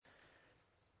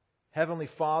Heavenly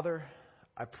Father,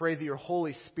 I pray that your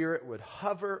Holy Spirit would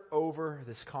hover over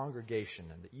this congregation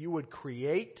and that you would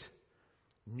create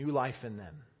new life in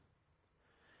them.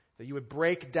 That you would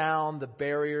break down the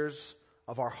barriers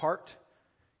of our heart.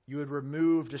 You would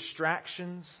remove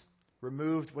distractions,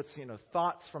 remove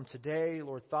thoughts from today,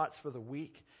 Lord, thoughts for the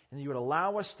week, and you would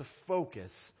allow us to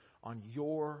focus on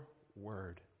your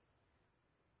word.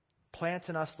 Plant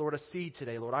in us, Lord, a seed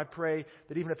today. Lord, I pray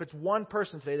that even if it's one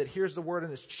person today that hears the word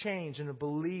and is changed and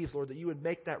believes, Lord, that you would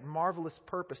make that marvelous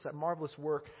purpose, that marvelous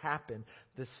work happen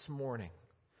this morning.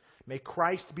 May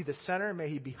Christ be the center. May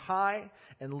he be high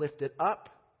and lifted up.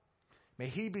 May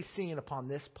he be seen upon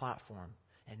this platform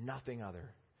and nothing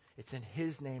other. It's in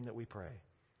his name that we pray.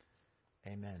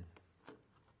 Amen.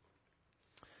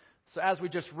 So as we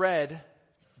just read,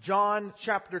 John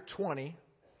chapter 20,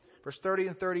 verse 30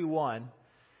 and 31,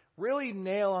 really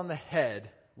nail on the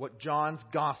head what John's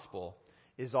gospel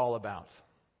is all about.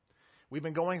 We've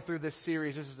been going through this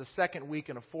series. This is the second week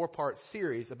in a 4-part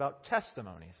series about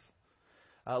testimonies.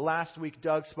 Last week,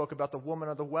 Doug spoke about the woman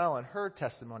of the well and her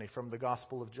testimony from the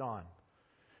Gospel of John.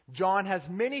 John has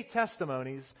many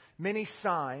testimonies, many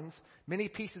signs, many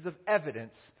pieces of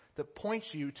evidence that points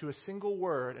you to a single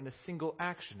word and a single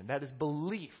action, and that is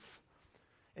belief.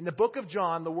 In the book of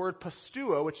John, the word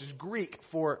pisteuo, which is Greek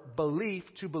for belief,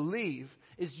 to believe,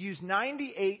 is used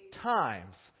 98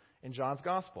 times in John's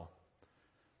gospel.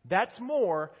 That's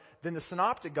more than the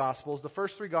synoptic gospels, the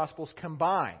first 3 gospels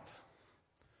combined.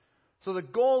 So the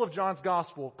goal of John's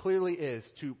gospel clearly is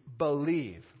to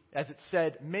believe, as it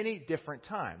said many different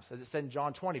times, as it said in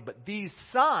John 20. But these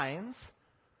signs,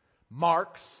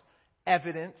 marks,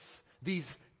 evidence, these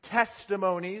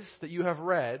testimonies that you have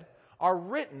read are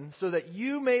written so that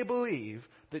you may believe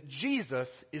that Jesus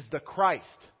is the Christ,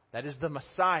 that is the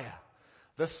Messiah,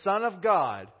 the Son of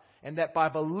God, and that by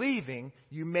believing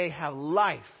you may have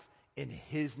life in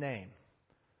his name.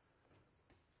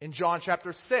 In John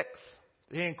chapter 6,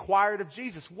 they inquired of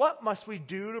Jesus, what must we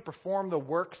do to perform the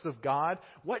works of God?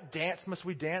 What dance must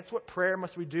we dance? What prayer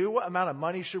must we do? What amount of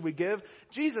money should we give?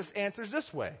 Jesus answers this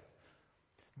way.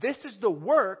 This is the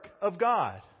work of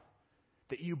God,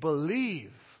 that you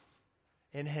believe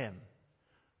in him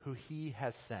who he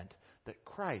has sent, that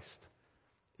Christ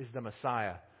is the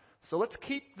Messiah. So let's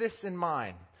keep this in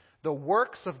mind. The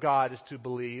works of God is to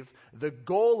believe. The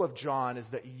goal of John is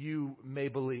that you may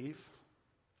believe.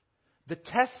 The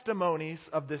testimonies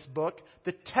of this book,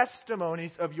 the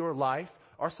testimonies of your life,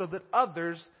 are so that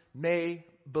others may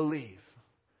believe,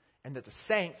 and that the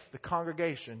saints, the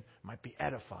congregation, might be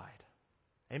edified.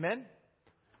 Amen?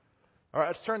 All right,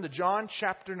 let's turn to John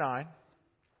chapter 9.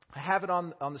 I have it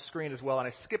on the screen as well, and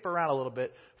I skip around a little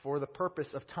bit for the purpose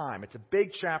of time. It's a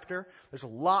big chapter. There's a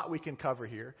lot we can cover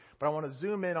here, but I want to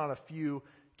zoom in on a few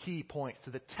key points to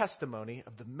the testimony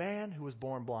of the man who was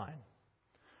born blind.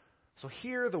 So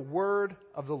hear the word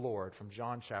of the Lord from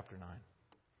John chapter 9.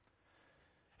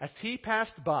 As he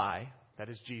passed by, that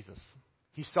is Jesus,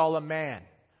 he saw a man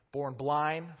born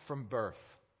blind from birth.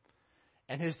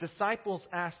 And his disciples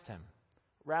asked him,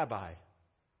 Rabbi,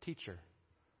 teacher,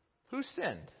 who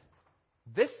sinned,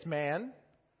 this man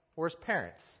or his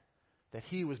parents, that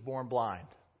he was born blind?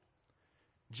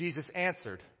 Jesus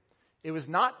answered, it was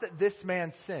not that this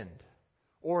man sinned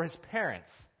or his parents,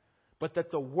 but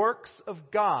that the works of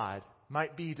God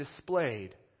might be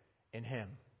displayed in him.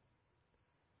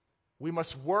 We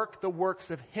must work the works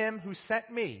of him who sent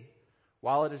me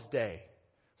while it is day,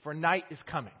 for night is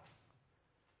coming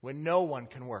when no one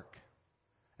can work.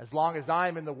 As long as I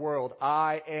am in the world,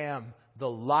 I am the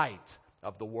light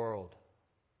of the world.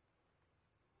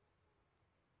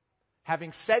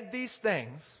 Having said these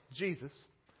things, Jesus,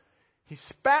 he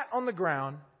spat on the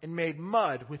ground and made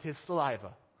mud with his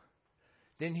saliva.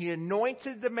 Then he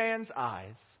anointed the man's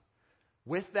eyes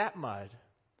with that mud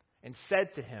and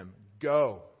said to him,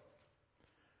 Go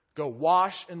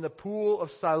wash in the pool of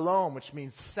Siloam, which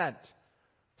means sent.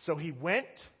 So he went,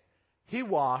 he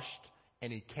washed,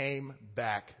 and he came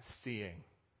back seeing.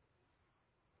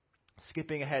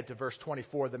 Skipping ahead to verse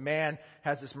 24, the man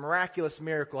has this miraculous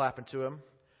miracle happen to him.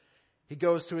 He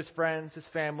goes to his friends, his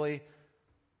family,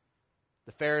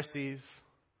 the Pharisees,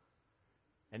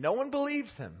 and no one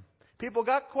believes him. People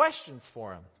got questions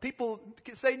for him. People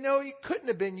say, no, it couldn't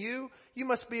have been you. You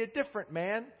must be a different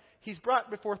man. He's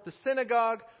brought before the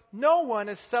synagogue. No one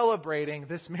is celebrating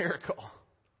this miracle.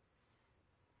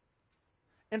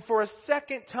 And for a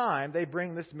second time, they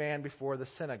bring this man before the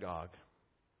synagogue.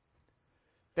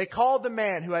 They called the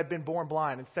man who had been born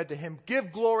blind and said to him,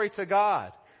 Give glory to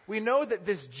God. We know that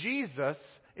this Jesus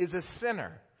is a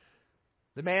sinner.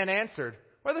 The man answered,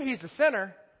 Whether he's a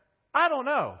sinner, I don't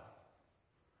know.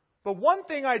 But one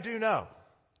thing I do know,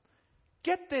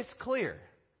 get this clear.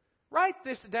 Write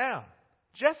this down.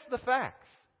 Just the facts.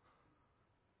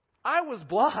 I was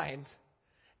blind,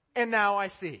 and now I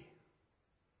see.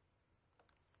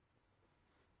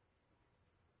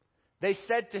 They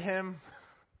said to him,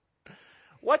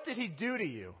 "What did he do to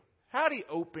you? How did he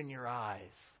open your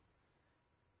eyes?"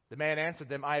 The man answered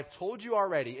them, "I have told you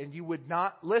already, and you would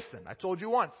not listen. I told you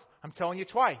once. I'm telling you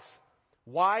twice.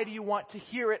 Why do you want to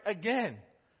hear it again?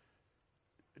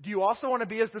 Do you also want to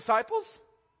be his disciples?"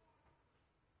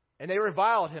 And they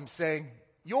reviled him, saying,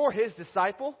 "You're his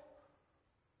disciple,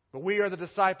 but we are the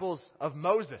disciples of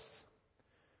Moses.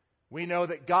 We know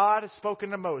that God has spoken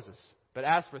to Moses. But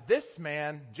as for this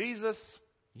man, Jesus,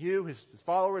 you, his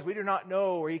followers, we do not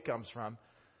know where he comes from."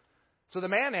 So the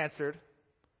man answered,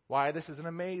 "Why, this is an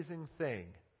amazing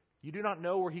thing. You do not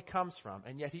know where he comes from,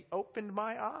 and yet he opened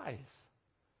my eyes."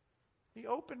 He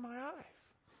opened my eyes.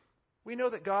 We know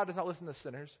that God does not listen to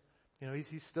sinners.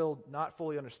 He's still not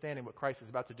fully understanding what Christ is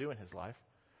about to do in his life.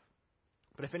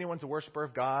 But if anyone's a worshiper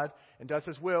of God and does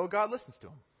his will, God listens to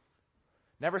him.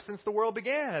 Never since the world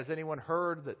began has anyone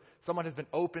heard that someone has been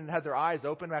opened, had their eyes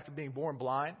opened after being born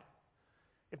blind.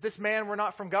 If this man were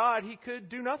not from God, he could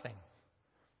do nothing.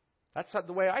 That's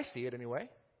the way I see it anyway.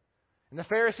 And the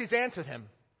Pharisees answered him,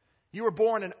 "You were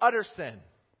born in utter sin,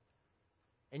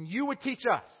 and you would teach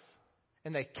us."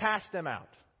 And they cast him out.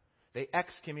 They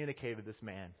excommunicated this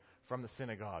man from the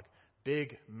synagogue.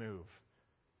 Big move.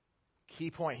 Key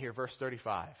point here, verse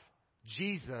 35.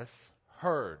 Jesus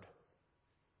heard.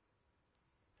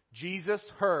 Jesus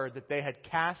heard that they had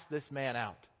cast this man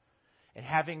out. And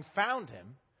having found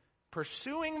him,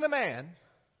 pursuing the man,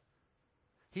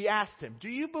 he asked him, "Do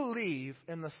you believe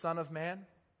in the Son of Man?"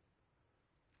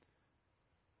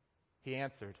 He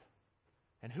answered,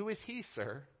 "And who is he,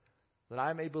 sir, that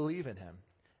I may believe in him?"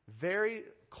 Very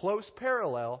close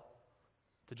parallel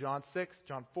to John 6,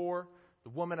 John 4, the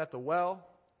woman at the well.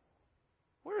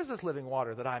 "Where is this living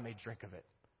water that I may drink of it?"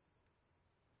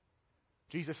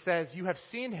 Jesus says, "You have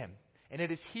seen him, and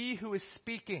it is he who is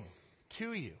speaking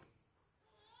to you."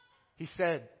 He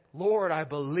said, "Lord, I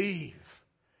believe."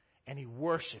 And he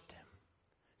worshipped him.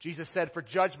 Jesus said, "For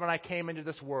judgment I came into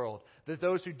this world, that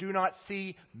those who do not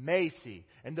see may see,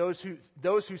 and those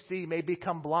who see may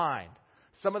become blind."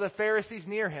 Some of the Pharisees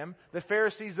near him, the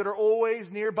Pharisees that are always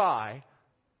nearby,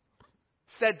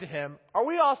 said to him, "Are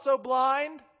we also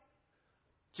blind?"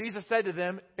 Jesus said to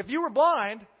them, "If you were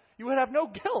blind, you would have no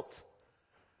guilt.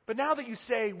 But now that you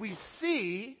say, 'We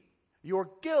see,' your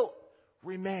guilt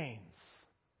remains."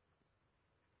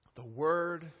 The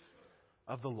word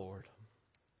of the Lord.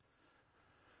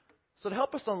 So to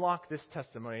help us unlock this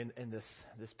testimony in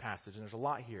this passage, and there's a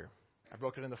lot here, I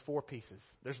broke it into 4 pieces.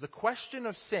 There's the question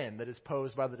of sin that is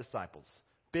posed by the disciples.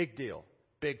 Big deal.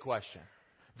 Big question.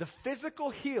 The physical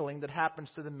healing that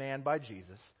happens to the man by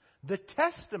Jesus. The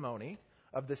testimony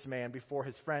of this man before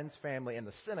his friends, family, and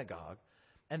the synagogue.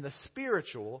 And the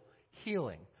spiritual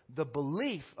healing. The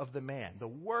belief of the man. The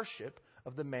worship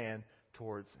of the man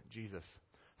towards Jesus.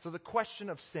 So the question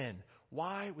of sin.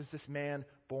 Why was this man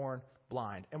born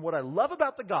blind? And what I love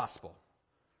about the gospel,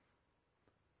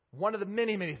 one of the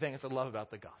many, many things I love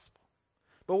about the gospel,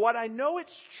 but what I know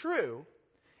it's true,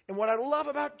 and what I love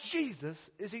about Jesus,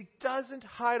 is he doesn't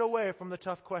hide away from the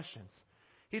tough questions.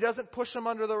 He doesn't push them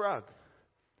under the rug.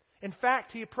 In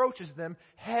fact, he approaches them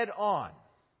head on.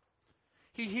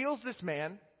 He heals this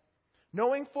man,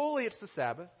 knowing fully it's the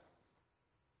Sabbath.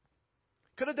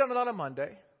 Could have done it on a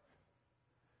Monday.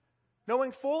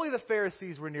 Knowing fully the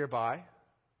Pharisees were nearby.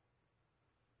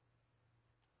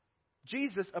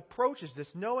 Jesus approaches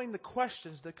this knowing the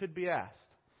questions that could be asked.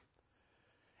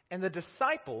 And the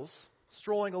disciples,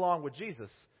 strolling along with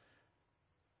Jesus,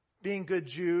 being good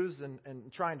Jews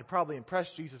and trying to probably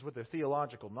impress Jesus with their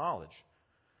theological knowledge,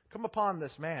 come upon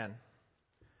this man.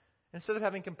 Instead of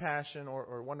having compassion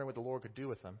or wondering what the Lord could do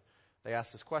with him, they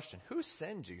ask this question: Who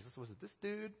sinned, Jesus? Was it this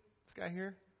dude, this guy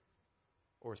here,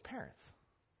 or his parents?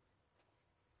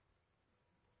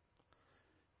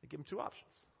 They give him 2 options.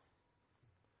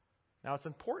 Now, it's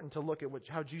important to look at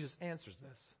how Jesus answers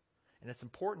this. And it's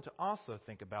important to also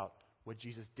think about what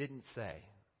Jesus didn't say.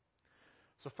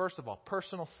 So first of all,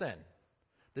 personal sin.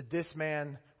 Did this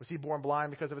man, was he born blind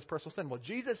because of his personal sin? Well,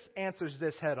 Jesus answers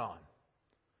this head on.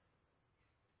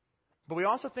 But we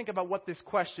also think about what this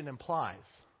question implies.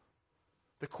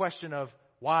 The question of,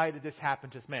 why did this happen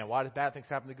to this man? Why did bad things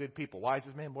happen to good people? Why is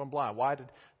this man born blind? Why did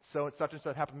such and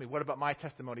such happen to me? What about my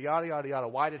testimony? Yada, yada, yada.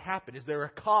 Why did it happen? Is there a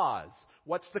cause?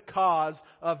 What's the cause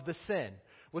of the sin?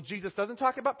 Well, Jesus doesn't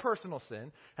talk about personal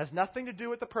sin. Has nothing to do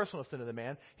with the personal sin of the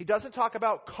man. He doesn't talk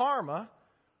about karma.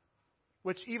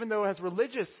 which even though it has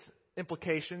religious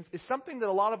implications, is something that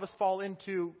a lot of us fall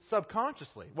into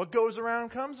subconsciously. What goes around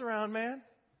comes around, man.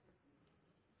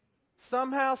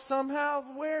 Somehow, something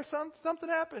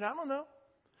happened. I don't know.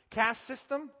 Caste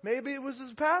system, maybe it was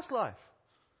his past life.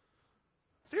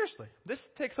 Seriously, this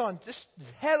takes on just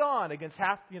head on against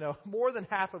more than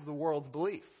half of the world's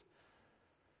belief.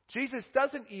 Jesus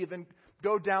doesn't even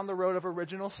go down the road of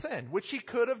original sin, which he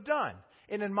could have done.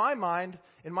 And in my mind,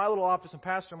 in my little office and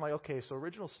pastor, I'm like, okay, so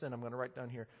original sin, I'm going to write down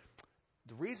here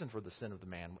the reason for the sin of the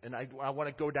man. And I want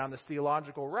to go down this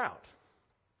theological route,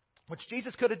 which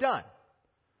Jesus could have done,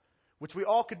 which we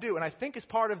all could do. And I think is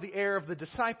part of the error of the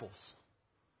disciples.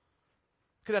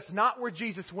 Because that's not where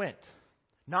Jesus went.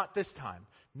 Not this time.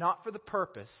 Not for the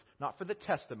purpose, not for the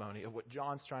testimony of what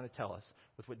John's trying to tell us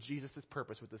with what Jesus'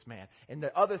 purpose with this man. And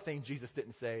the other thing Jesus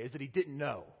didn't say is that he didn't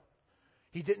know.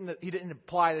 He didn't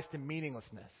apply this to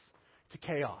meaninglessness, to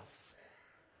chaos.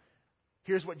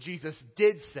 Here's what Jesus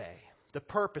did say, the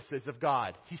purposes of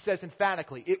God. He says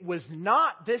emphatically, it was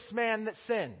not this man that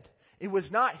sinned. It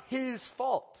was not his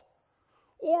fault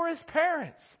or his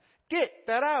parents. Get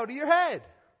that out of your head.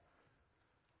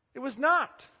 It was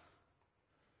not.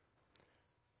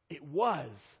 It was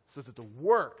so that the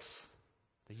works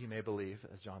that you may believe,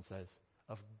 as John says,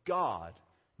 of God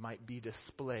might be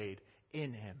displayed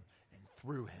in him and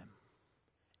through him.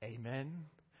 Amen.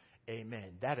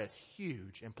 Amen. That has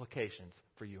huge implications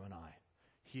for you and I.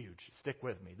 Huge. Stick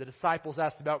with me. The disciples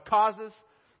asked about causes.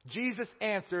 Jesus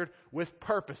answered with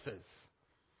purposes.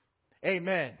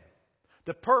 Amen.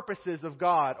 The purposes of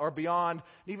God are beyond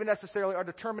even necessarily our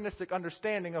deterministic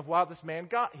understanding of how this man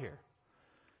got here.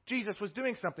 Jesus was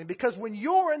doing something because when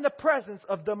you're in the presence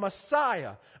of the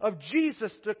Messiah, of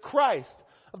Jesus the Christ,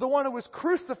 of the one who was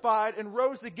crucified and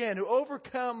rose again, who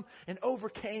overcome and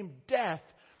overcame death,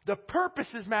 the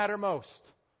purposes matter most.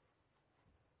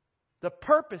 The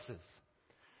purposes.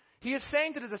 He is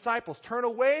saying to the disciples, turn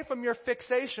away from your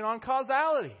fixation on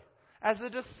causality as a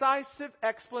decisive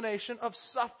explanation of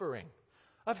suffering,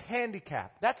 of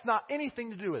handicap. That's not anything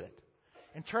to do with it.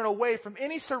 And turn away from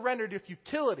any surrender to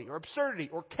futility or absurdity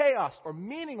or chaos or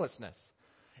meaninglessness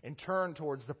and turn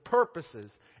towards the purposes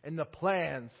and the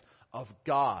plans of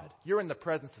God. You're in the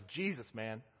presence of Jesus,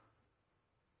 man.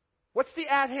 What's the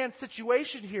at-hand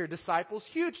situation here, disciples?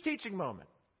 Huge teaching moment.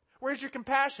 Where's your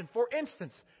compassion? For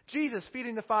instance, Jesus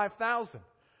feeding the 5,000.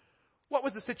 What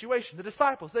was the situation? The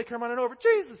disciples, they come running over.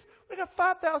 Jesus, we got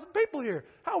 5,000 people here.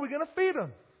 How are we going to feed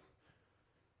them?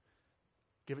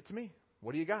 Give it to me.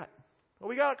 What do you got? Well,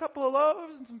 we got a couple of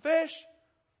loaves and some fish.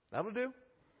 That'll do.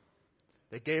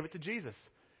 They gave it to Jesus.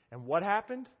 And what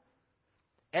happened?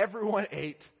 Everyone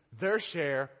ate their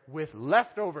share with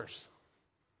leftovers.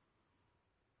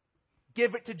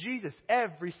 Give it to Jesus.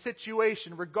 Every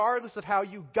situation, regardless of how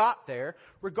you got there,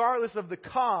 regardless of the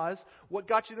cause, what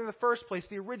got you there in the first place,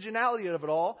 the originality of it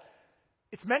all,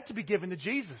 it's meant to be given to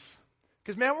Jesus.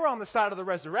 Because, man, we're on the side of the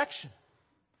resurrection.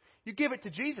 You give it to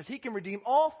Jesus. He can redeem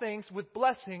all things with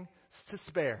blessing to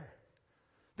spare.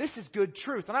 This is good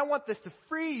truth. And I want this to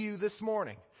free you this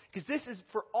morning. Because this is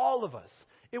for all of us.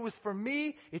 It was for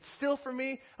me. It's still for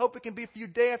me. I hope it can be for you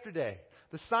day after day.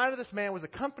 The sign of this man was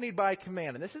accompanied by a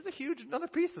command. And this is another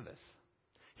piece of this.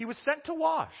 He was sent to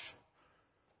wash.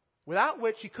 Without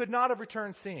which he could not have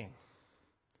returned seeing.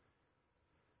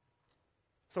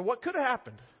 So what could have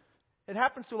happened? It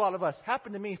happens to a lot of us.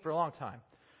 Happened to me for a long time.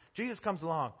 Jesus comes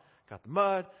along. Got the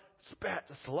mud. Spat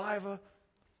the saliva.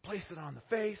 Placed it on the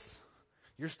face.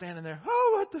 You're standing there.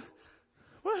 Oh,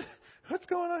 what's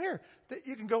going on here?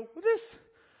 You can go, well,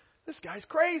 this guy's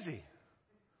crazy.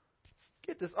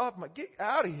 Get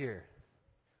out of here.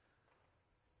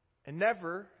 And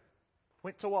never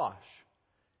went to wash.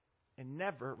 And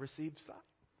never received sight.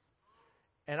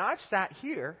 And I've sat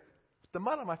here with the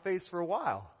mud on my face for a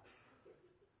while.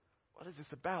 What is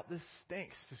this about? This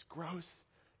stinks. This is gross.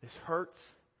 This hurts.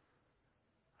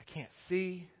 I can't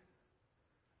see.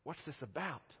 What's this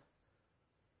about?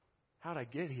 How'd I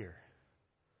get here?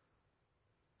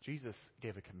 Jesus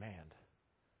gave a command.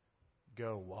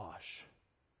 Go wash.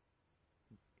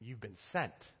 You've been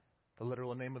sent. The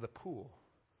literal name of the pool.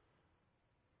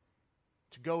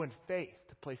 To go in faith.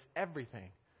 To place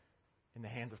everything in the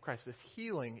hands of Christ. This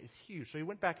healing is huge. So he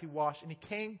went back, he washed, and he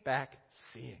came back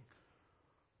seeing.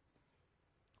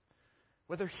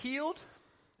 Whether healed,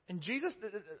 and Jesus...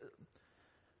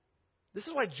 This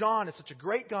is why John is such a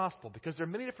great gospel, because there are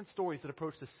many different stories that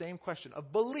approach the same question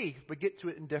of belief, but get to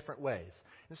it in different ways.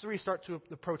 This is where you start to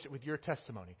approach it with your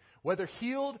testimony. Whether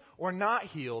healed or not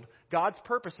healed, God's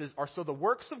purposes are so the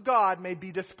works of God may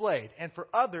be displayed, and for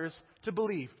others to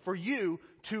believe, for you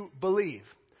to believe.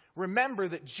 Remember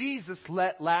that Jesus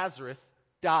let Lazarus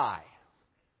die.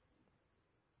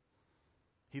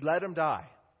 He let him die.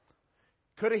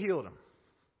 Could have healed him.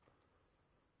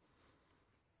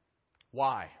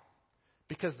 Why?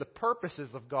 Because the purposes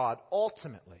of God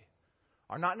ultimately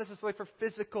are not necessarily for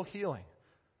physical healing.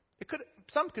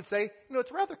 Some could say,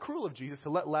 it's rather cruel of Jesus to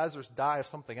let Lazarus die of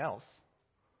something else.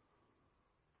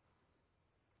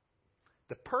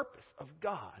 The purpose of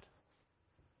God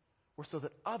were so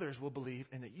that others will believe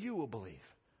and that you will believe.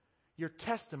 Your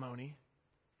testimony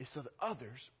is so that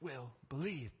others will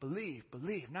believe,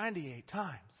 98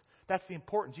 times. That's the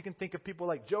importance. You can think of people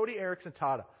like Jody Erickson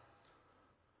Tada,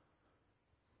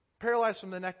 paralyzed from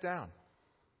the neck down.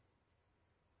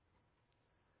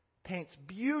 Paints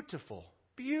beautiful,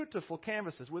 beautiful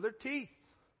canvases with her teeth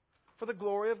for the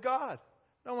glory of God.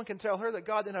 No one can tell her that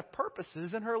God didn't have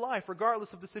purposes in her life, regardless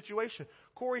of the situation.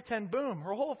 Corrie ten Boom,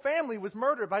 her whole family was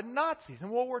murdered by Nazis in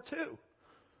World War II.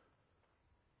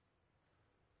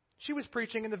 She was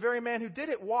preaching, and the very man who did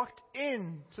it walked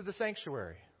into the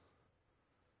sanctuary.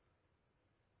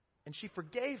 And she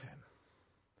forgave him.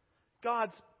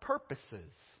 God's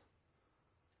purposes.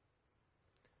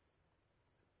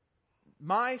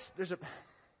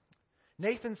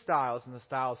 Nathan Stiles in the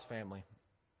Stiles family.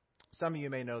 Some of you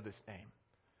may know this name.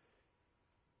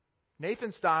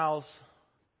 Nathan Stiles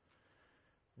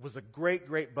was a great,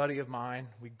 great buddy of mine.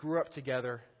 We grew up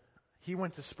together. He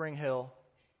went to Spring Hill.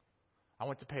 I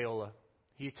went to Paola.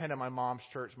 He attended my mom's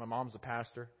church. My mom's a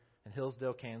pastor in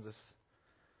Hillsdale, Kansas.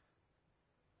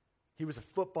 He was a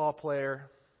football player.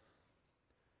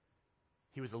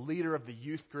 He was a leader of the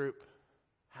youth group.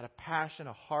 Had a passion,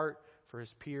 a heart for his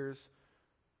peers.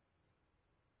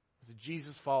 Was a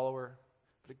Jesus follower.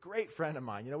 But a great friend of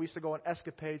mine. We used to go on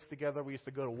escapades together. We used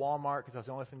to go to Walmart because that was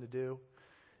the only thing to do.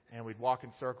 And we'd walk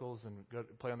in circles and go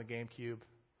play on the GameCube.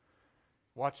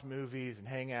 Watch movies and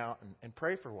hang out and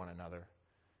pray for one another.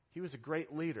 He was a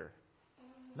great leader.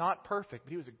 Not perfect,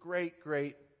 but he was a great,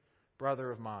 great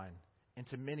brother of mine. And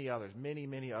to many others, many,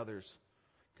 many others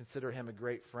consider him a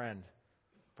great friend.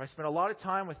 But I spent a lot of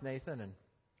time with Nathan, and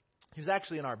he was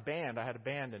actually in our band. I had a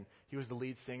band, and he was the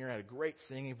lead singer, had a great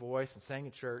singing voice, and sang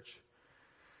in church.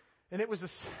 And it was the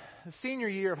senior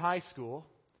year of high school,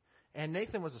 and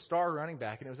Nathan was a star running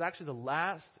back, and it was actually the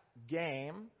last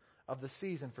game of the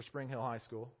season for Spring Hill High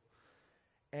School.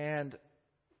 And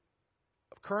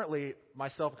currently,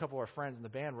 myself, a couple of our friends in the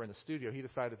band were in the studio. He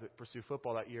decided to pursue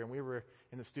football that year, and we were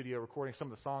in the studio recording some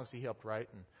of the songs he helped write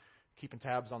and keeping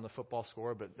tabs on the football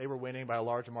score. But they were winning by a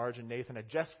large margin. Nathan had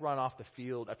just run off the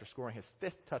field after scoring his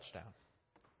 5th touchdown.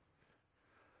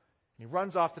 And he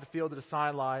runs off to the field to the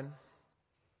sideline,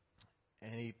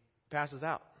 and he passes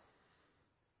out.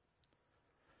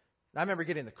 I remember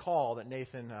getting the call that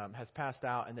Nathan has passed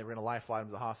out and they were going to lifeline him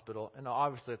to the hospital. And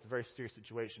obviously it's a very serious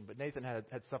situation, but Nathan had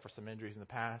suffered some injuries in the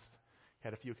past. He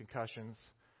had a few concussions.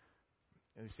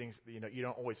 And these things, you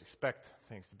don't always expect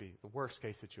things to be the worst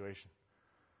case situation.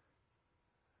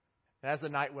 And as the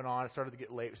night went on, it started to get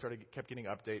late. We kept getting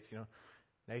updates.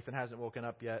 Nathan hasn't woken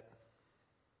up yet.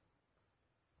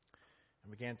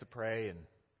 And began to pray, and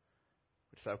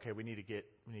we said, okay, we need to get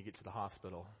to the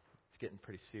hospital. It's getting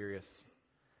pretty serious.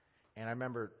 And I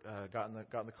remember got in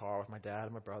the car with my dad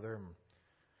and my brother and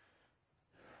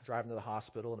driving to the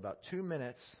hospital. And about 2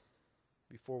 minutes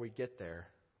before we get there,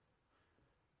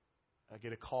 I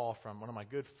get a call from one of my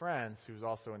good friends who was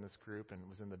also in this group and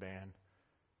was in the band.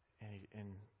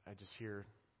 And I just hear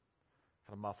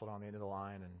kind of muffled on the end of the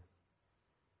line and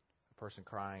a person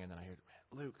crying. And then I hear,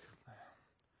 Luke,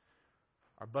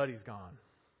 our buddy's gone.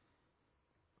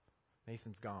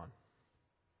 Nathan's gone.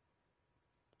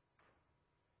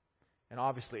 And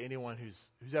obviously, anyone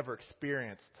who's ever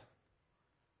experienced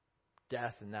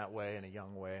death in that way, in a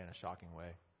young way, in a shocking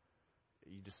way,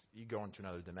 you go into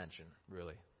another dimension,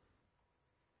 really.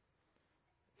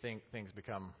 Things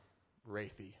become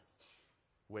wraithy,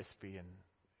 wispy, and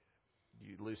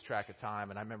you lose track of time.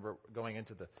 And I remember going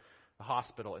into the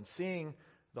hospital and seeing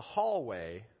the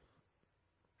hallway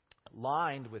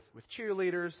lined with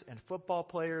cheerleaders and football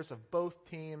players of both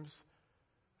teams,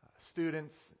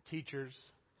 students, teachers,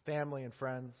 family and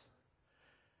friends.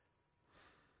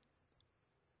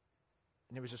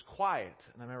 And it was just quiet.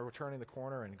 And I remember turning the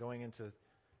corner and going into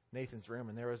Nathan's room,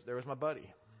 and there was my buddy.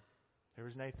 There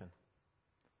was Nathan.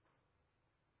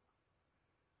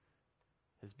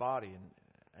 His body,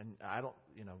 and I don't,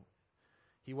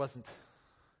 he wasn't.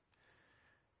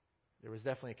 There was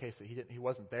definitely a case that he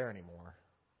wasn't there anymore.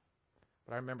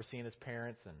 But I remember seeing his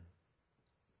parents, and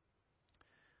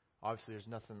obviously there's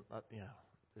nothing,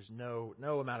 there's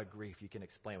no amount of grief you can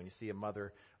explain when you see a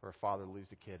mother or a father lose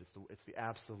a kid. It's the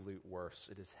absolute worst.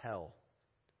 It is hell.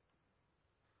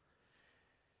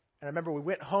 And I remember we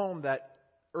went home that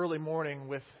early morning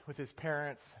with his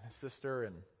parents and his sister,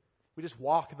 and we just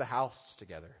walked the house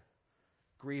together,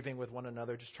 grieving with one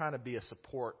another, just trying to be a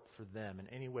support for them in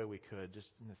any way we could, just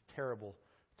in this terrible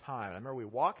time. And I remember we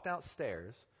walked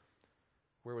downstairs,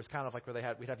 where it was kind of like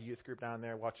where we'd have a youth group down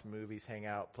there, watch movies, hang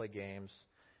out, play games.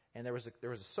 And there was a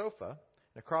sofa,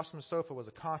 and across from the sofa was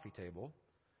a coffee table.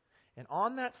 And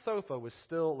on that sofa was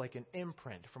still like an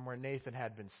imprint from where Nathan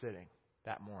had been sitting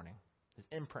that morning. His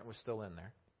imprint was still in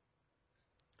there.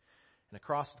 And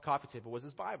across the coffee table was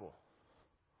his Bible.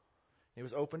 It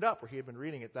was opened up where he had been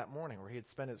reading it that morning, where he had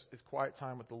spent his quiet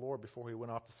time with the Lord before he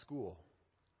went off to school.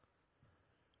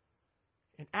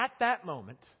 And at that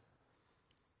moment,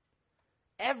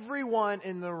 everyone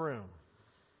in the room,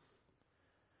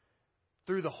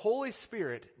 through the Holy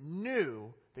Spirit,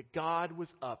 knew that God was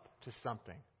up to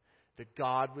something, that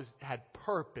God had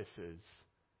purposes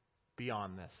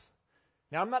beyond this.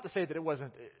 Now, I'm not to say that it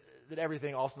wasn't, that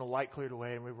everything all of a sudden the light cleared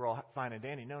away and we were all fine and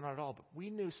dandy. No, not at all. But we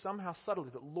knew somehow subtly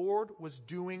that the Lord was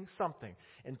doing something.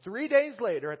 And 3 days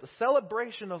later, at the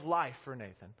celebration of life for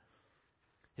Nathan,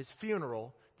 his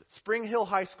funeral, Spring Hill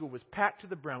High School was packed to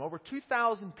the brim, over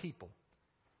 2,000 people.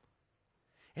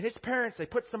 And his parents, they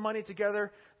put some money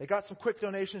together, they got some quick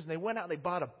donations, and they went out and they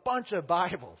bought a bunch of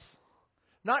Bibles.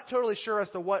 Not totally sure as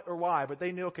to what or why, but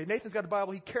they knew, okay, Nathan's got a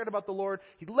Bible, he cared about the Lord,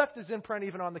 he left his imprint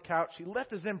even on the couch, he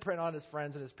left his imprint on his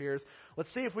friends and his peers.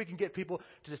 Let's see if we can get people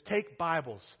to just take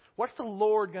Bibles. What's the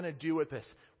Lord going to do with this?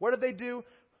 What did they do?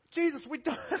 Jesus, what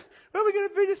are we going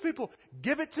to do these people?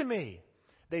 Give it to me.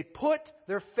 They put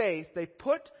their faith, they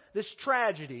put this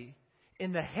tragedy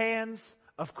in the hands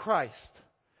of Christ.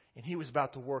 And he was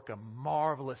about to work a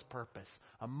marvelous purpose,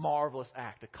 a marvelous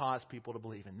act to cause people to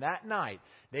believe. And that night,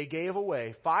 they gave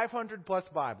away 500 plus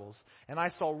Bibles, and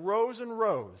I saw rows and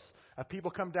rows of people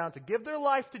come down to give their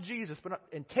life to Jesus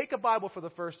and take a Bible for the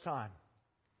first time.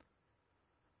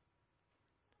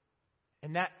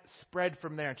 And that spread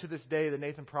from there. And to this day, the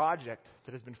Nathan Project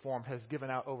that has been formed has given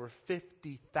out over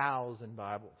 50,000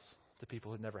 Bibles to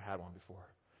people who had never had one before.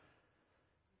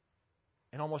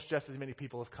 And almost just as many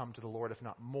people have come to the Lord, if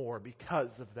not more,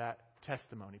 because of that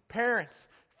testimony. Parents,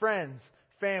 friends,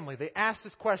 family, they asked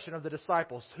this question of the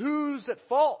disciples. Who's at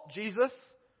fault, Jesus?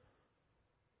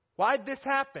 Why'd this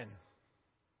happen?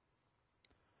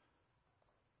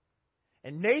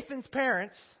 And Nathan's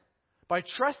parents, by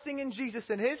trusting in Jesus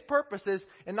and His purposes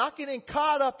and not getting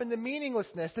caught up in the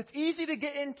meaninglessness that's easy to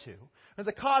get into, and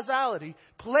the causality,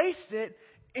 placed it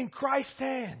in Christ's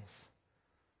hands.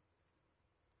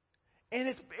 And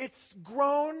it's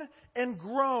grown and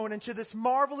grown into this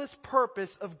marvelous purpose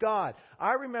of God.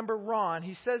 I remember Ron,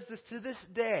 he says this to this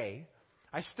day.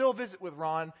 I still visit with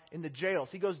Ron in the jails.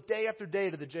 He goes day after day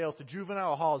to the jails, to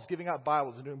juvenile halls, giving out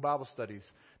Bibles and doing Bible studies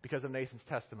because of Nathan's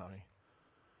testimony,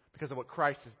 because of what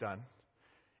Christ has done.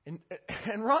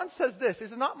 And Ron says this,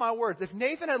 these are not my words. If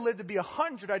Nathan had lived to be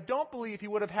 100, I don't believe he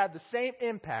would have had the same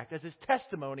impact as his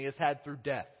testimony has had through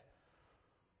death.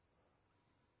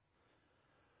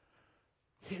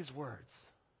 His words.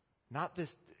 Not this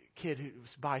kid who's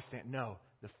bystander. No,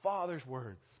 the Father's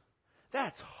words.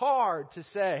 That's hard to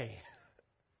say.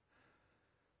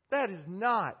 That is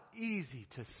not easy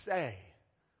to say.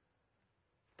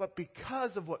 But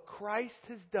because of what Christ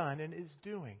has done and is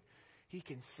doing, He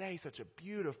can say such a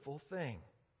beautiful thing.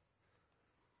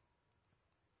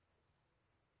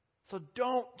 So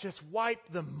don't just wipe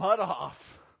the mud off.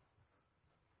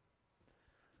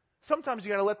 Sometimes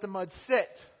you got to let the mud sit.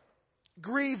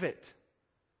 Grieve it.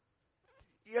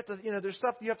 You have to, there's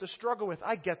stuff you have to struggle with.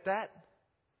 I get that.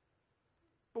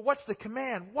 But what's the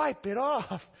command? Wipe it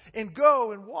off and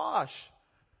go and wash.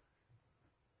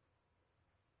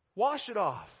 Wash it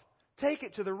off. Take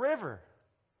it to the river.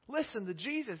 Listen to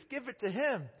Jesus. Give it to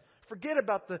Him. Forget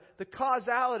about the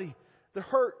causality, the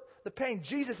hurt, the pain.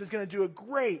 Jesus is going to do a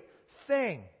great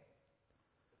thing.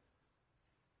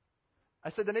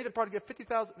 I said the Nathan Project get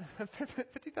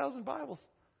 50,000 Bibles.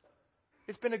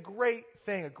 It's been a great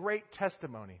thing, a great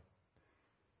testimony.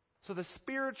 So the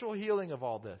spiritual healing of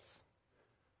all this.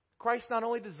 Christ not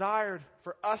only desired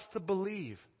for us to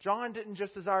believe. John didn't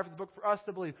just desire for the book for us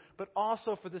to believe, but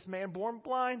also for this man born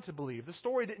blind to believe. The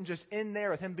story didn't just end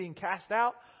there with him being cast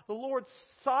out. The Lord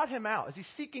sought him out as He's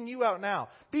seeking you out now.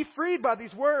 Be freed by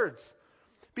these words.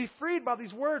 Be freed by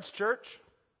these words, church.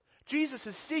 Jesus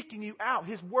is seeking you out.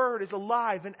 His word is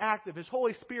alive and active. His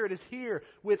Holy Spirit is here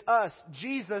with us.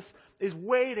 Jesus is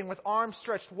waiting with arms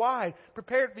stretched wide,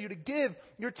 prepared for you to give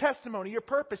your testimony, your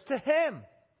purpose to Him.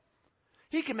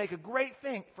 He can make a great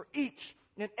thing for each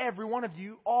and every one of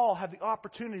you. All have the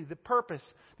opportunity, the purpose,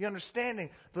 the understanding,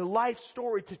 the life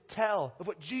story to tell of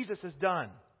what Jesus has done.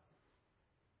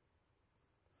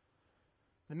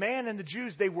 The man and the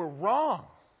Jews, they were wrong.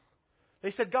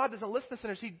 They said God doesn't listen to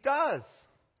sinners. He does.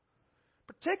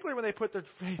 Particularly when they put their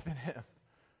faith in Him.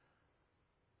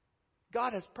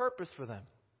 God has purpose for them.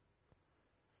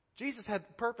 Jesus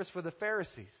had purpose for the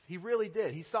Pharisees. He really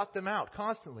did. He sought them out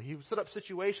constantly. He set up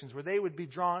situations where they would be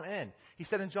drawn in. He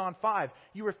said in John 5,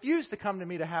 you refuse to come to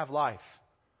me to have life.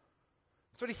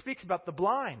 That's what He speaks about, the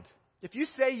blind. If you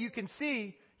say you can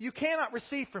see, you cannot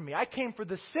receive from me. I came for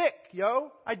the sick,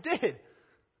 I did.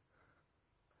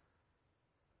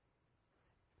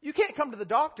 You can't come to the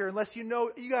doctor unless you know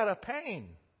you got a pain.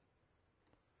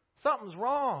 Something's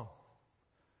wrong.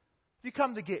 You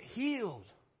come to get healed.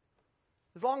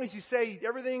 As long as you say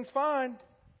everything's fine,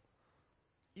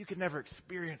 you can never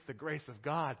experience the grace of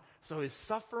God. So is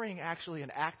suffering actually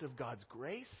an act of God's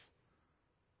grace?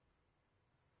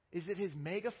 Is it His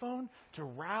megaphone to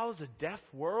rouse a deaf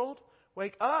world?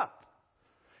 Wake up!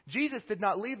 Jesus did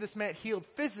not leave this man healed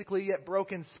physically, yet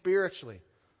broken spiritually.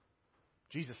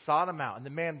 Jesus sought him out, and the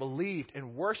man believed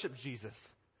and worshiped Jesus.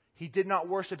 He did not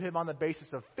worship Him on the basis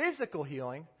of physical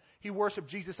healing. He worshiped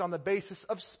Jesus on the basis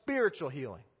of spiritual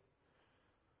healing.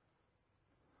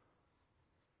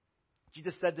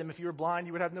 Jesus said to him, if you were blind,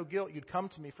 you would have no guilt. You'd come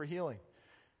to me for healing.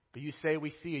 But you say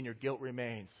we see and your guilt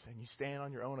remains, and you stand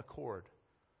on your own accord.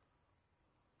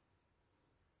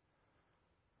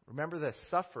 Remember this,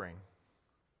 suffering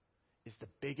is the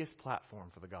biggest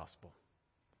platform for the gospel.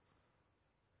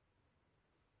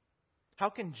 How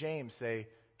can James say,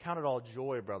 count it all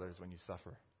joy, brothers, when you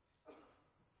suffer?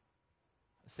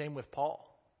 Same with Paul.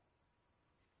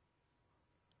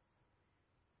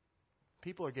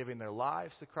 People are giving their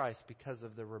lives to Christ because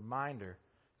of the reminder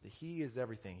that He is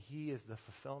everything. He is the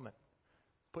fulfillment.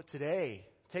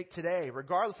 Take today,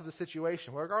 regardless of the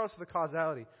situation, regardless of the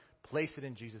causality, place it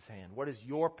in Jesus' hand. What is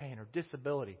your pain or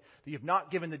disability that you have not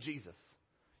given to Jesus?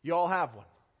 You all have one.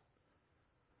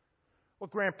 What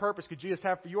grand purpose could Jesus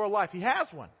have for your life? He has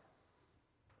one.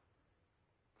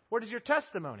 What is your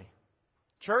testimony?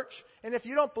 Church? And if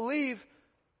you don't believe,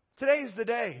 today's the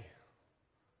day.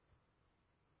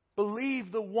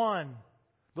 Believe the one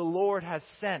the Lord has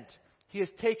sent. He has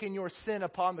taken your sin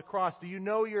upon the cross. Do you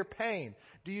know your pain?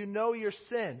 Do you know your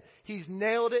sin? He's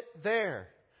nailed it there.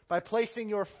 By placing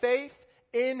your faith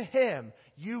in Him,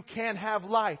 you can have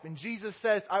life. And Jesus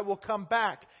says, I will come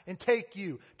back and take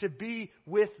you to be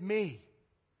with me.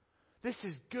 This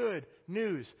is good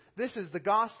news. This is the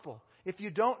gospel. If you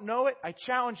don't know it, I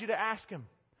challenge you to ask Him.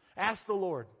 Ask the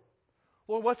Lord.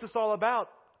 Lord, what's this all about?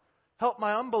 Help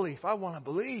my unbelief. I want to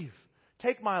believe.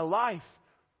 Take my life.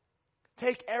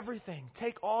 Take everything.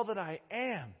 Take all that I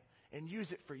am and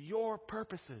use it for your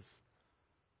purposes.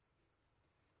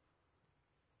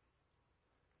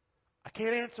 I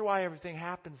can't answer why everything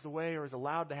happens the way or is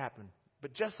allowed to happen.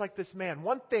 But just like this man,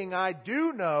 one thing I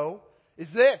do know is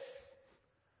this.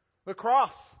 The cross.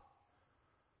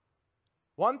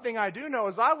 One thing I do know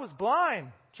is I was blind,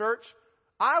 church.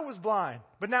 I was blind,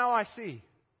 but now I see.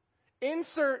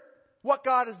 Insert what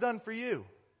God has done for you.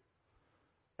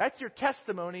 That's your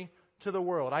testimony to the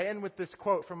world. I end with this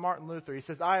quote from Martin Luther. He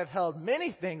says, I have held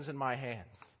many things in my hands,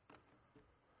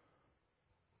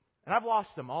 and I've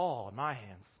lost them all in my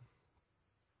hands.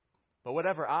 But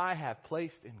whatever I have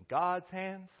placed in God's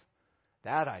hands,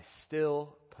 that I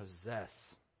still possess.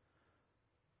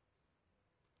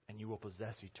 And you will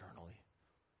possess eternally.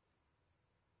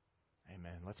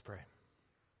 Amen. Let's pray.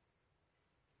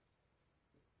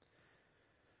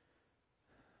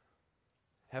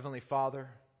 Heavenly Father,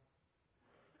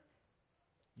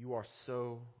 you are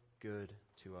so good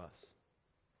to us.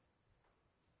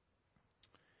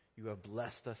 You have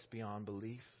blessed us beyond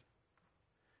belief.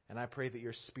 And I pray that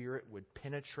your Spirit would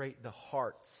penetrate the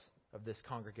hearts of this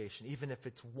congregation. Even if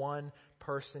it's one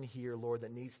person here, Lord,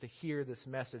 that needs to hear this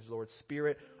message, Lord.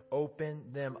 Spirit, open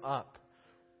them up.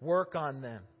 Work on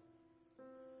them.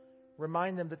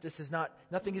 Remind them that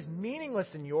nothing is meaningless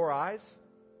in your eyes.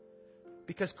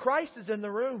 Because Christ is in the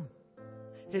room.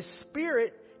 His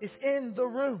Spirit is in the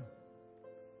room.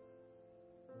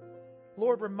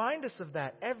 Lord, remind us of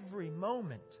that every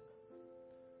moment.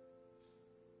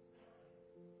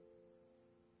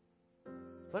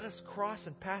 Let us cross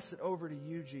and pass it over to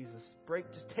you, Jesus.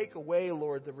 Just take away,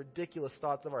 Lord, the ridiculous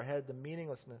thoughts of our head, the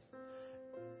meaninglessness.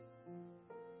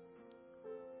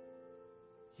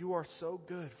 You are so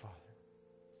good, Father.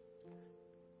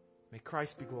 May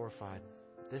Christ be glorified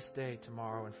this day,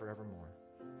 tomorrow, and forevermore.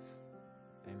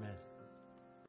 Amen.